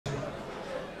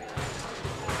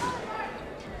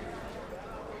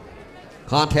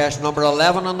Contest number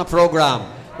 11 on the programme.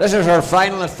 This is our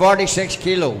final at 46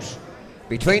 kilos.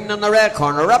 Between in the red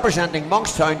corner, representing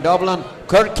Monkstown, Dublin,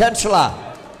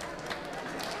 Kinsella.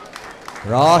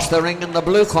 Across the ring in the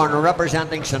blue corner,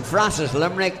 representing St Francis,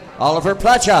 Limerick, Oliver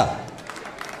Plachta.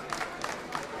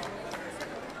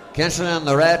 Kinsella in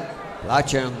the red,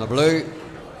 Plachta in the blue.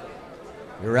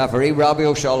 Your referee, Robbie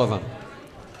O'Sullivan.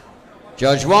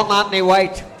 Judge 1, Anthony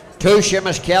White. 2,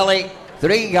 Seamus Kelly.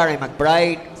 3, Gary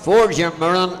McBride. 4, Jim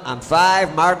Murren. And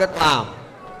 5, Margaret Lamb.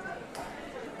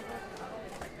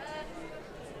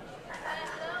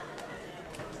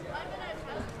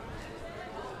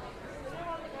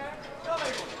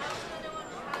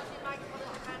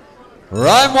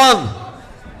 Round 1.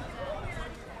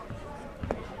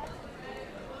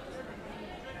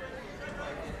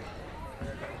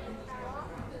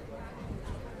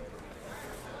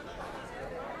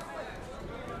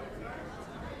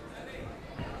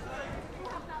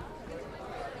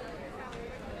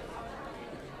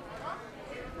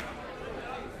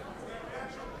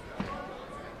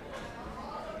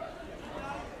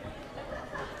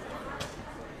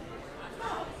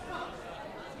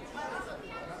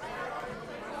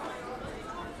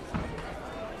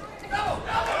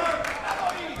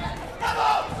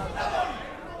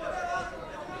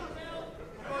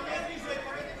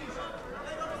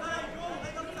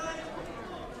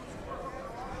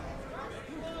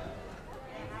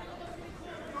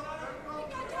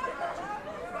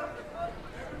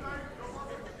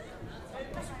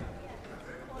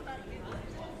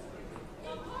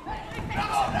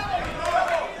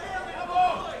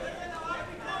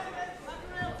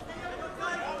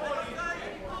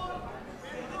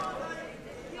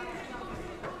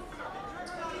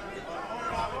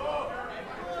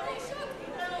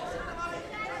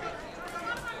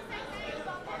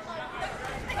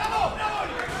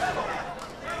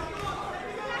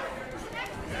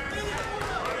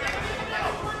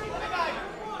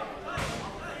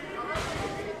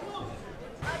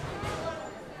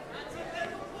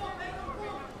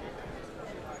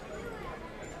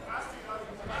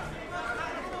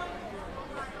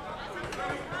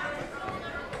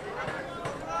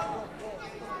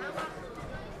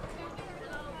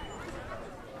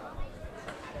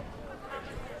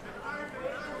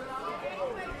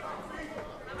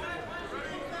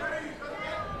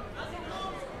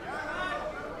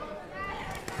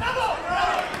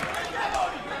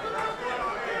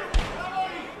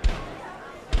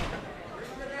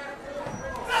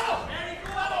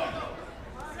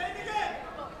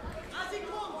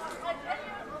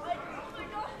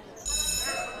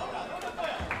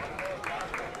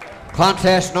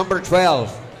 Contest number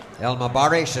 12. Elma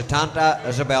Barry, Satanta,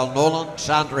 Isabel Nolan,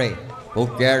 Sandry.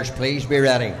 Both girls, please be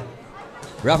ready.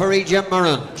 Referee Jim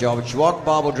Murren. Judge 1,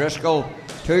 Bob O'Driscoll.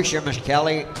 2, Seamus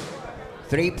Kelly.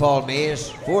 3, Paul Mays.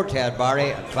 4, Ted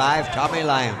Barry. And 5, Tommy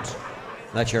Lyons.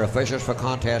 That's your officials for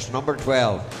contest number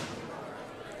 12.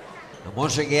 And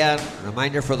once again, a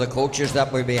reminder for the coaches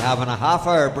that we'll be having a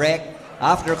half-hour break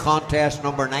after contest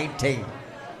number 19.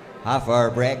 Half-hour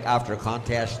break after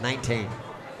contest 19.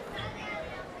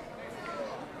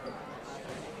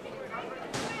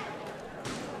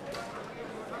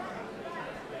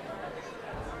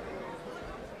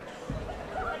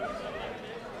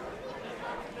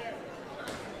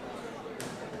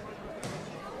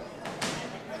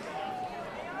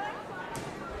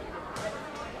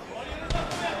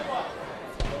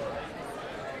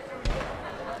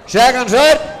 Seconds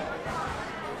out.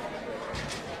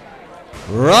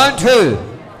 Round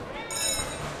 2.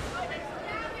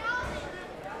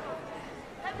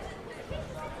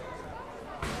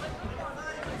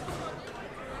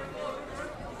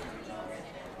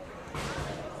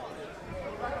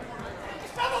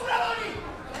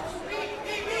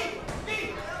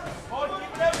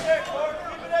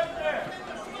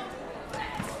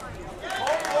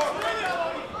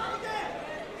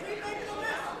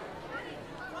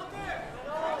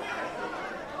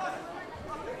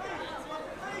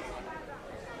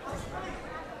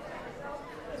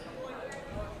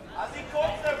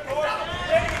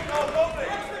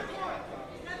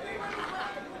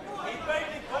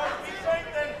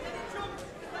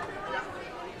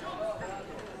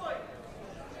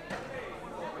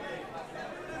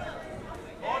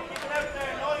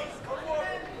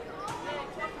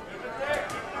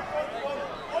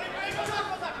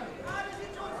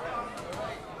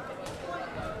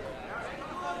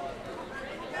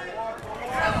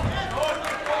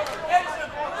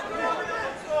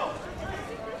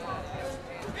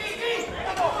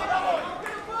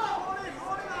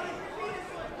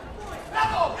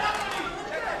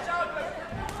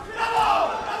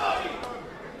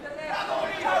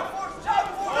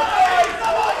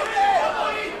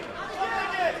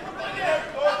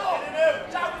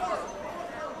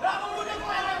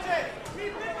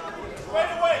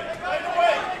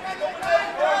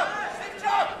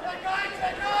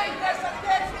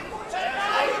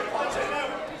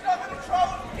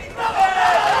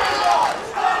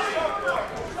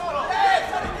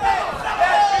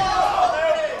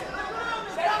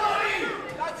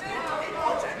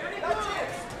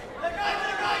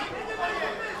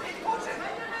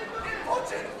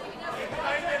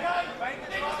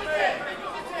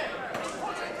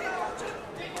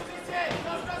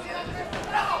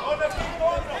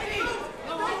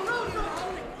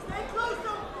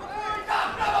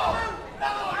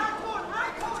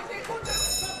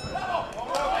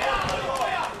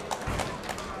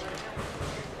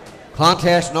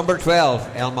 Contest number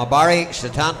 12, Elma Barry,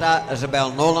 Satanta,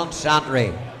 Isabel Nolan,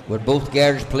 Santry. Would both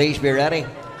girls please be ready?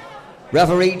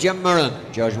 Referee Jim Murren,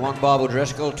 Judge 1 Bob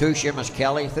O'Driscoll, 2 Seamus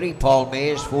Kelly, 3 Paul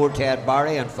Mays, 4 Ted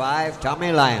Barry and 5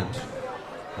 Tommy Lyons.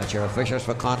 That's your officials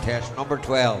for contest number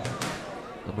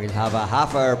 12. And we'll have a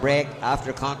half-hour break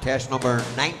after contest number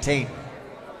 19.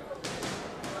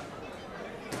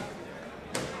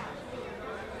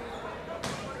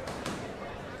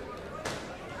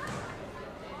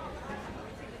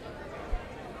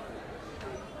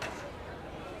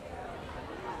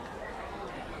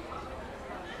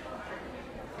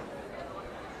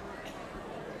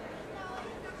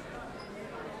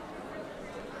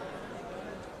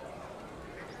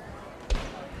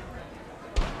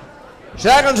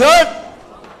 Seconds out.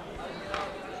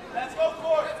 Let's go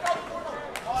for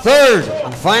it. Third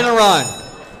and final round.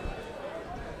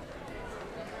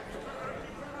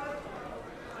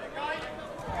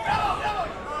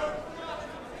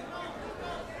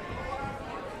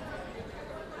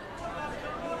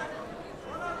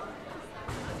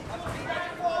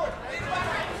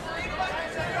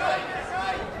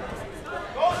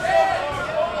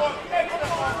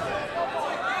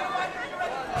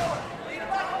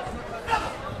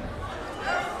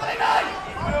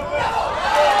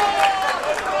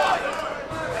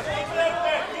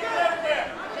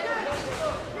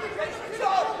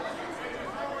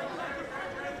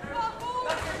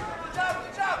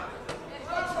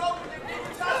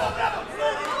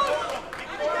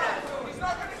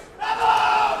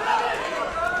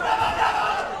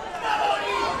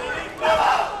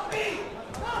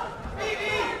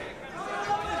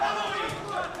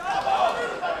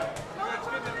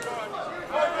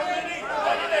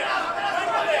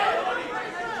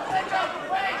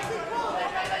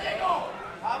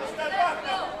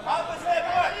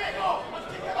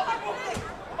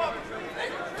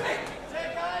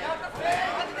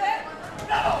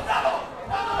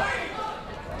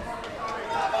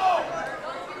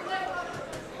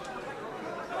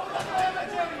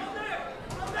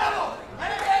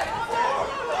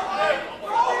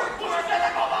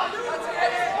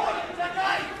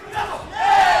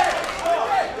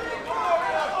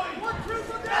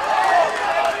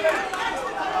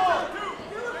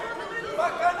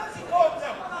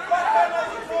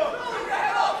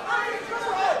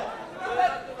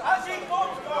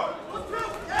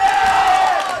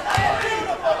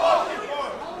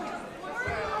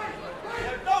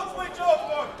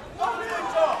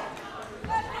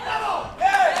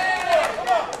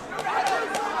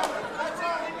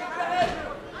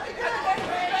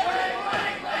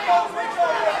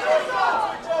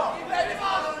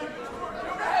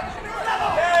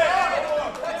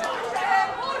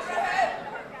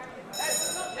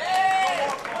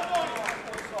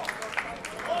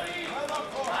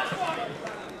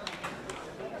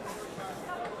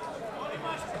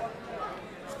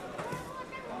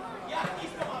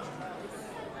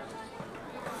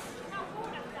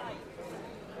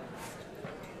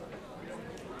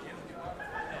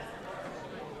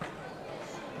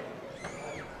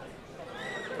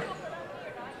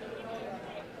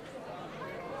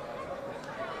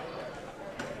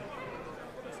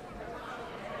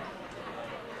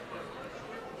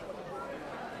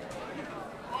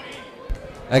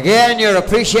 Again, your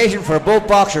appreciation for both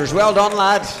boxers. Well done,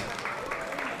 lads.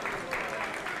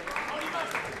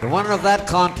 The winner of that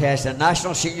contest, the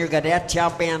National Senior Cadet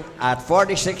Champion at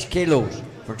 46 kilos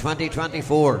for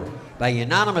 2024 by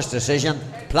unanimous decision,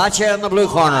 Plachta in the blue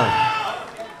corner.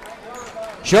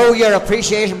 Show your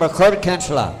appreciation for Kurt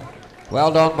Kinsella.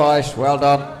 Well done, boys. Well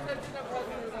done.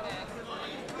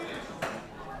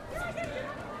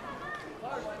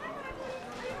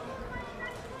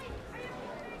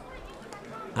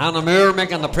 Anna Moore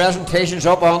making the presentations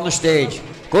up on the stage.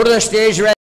 Go to the stage, ready.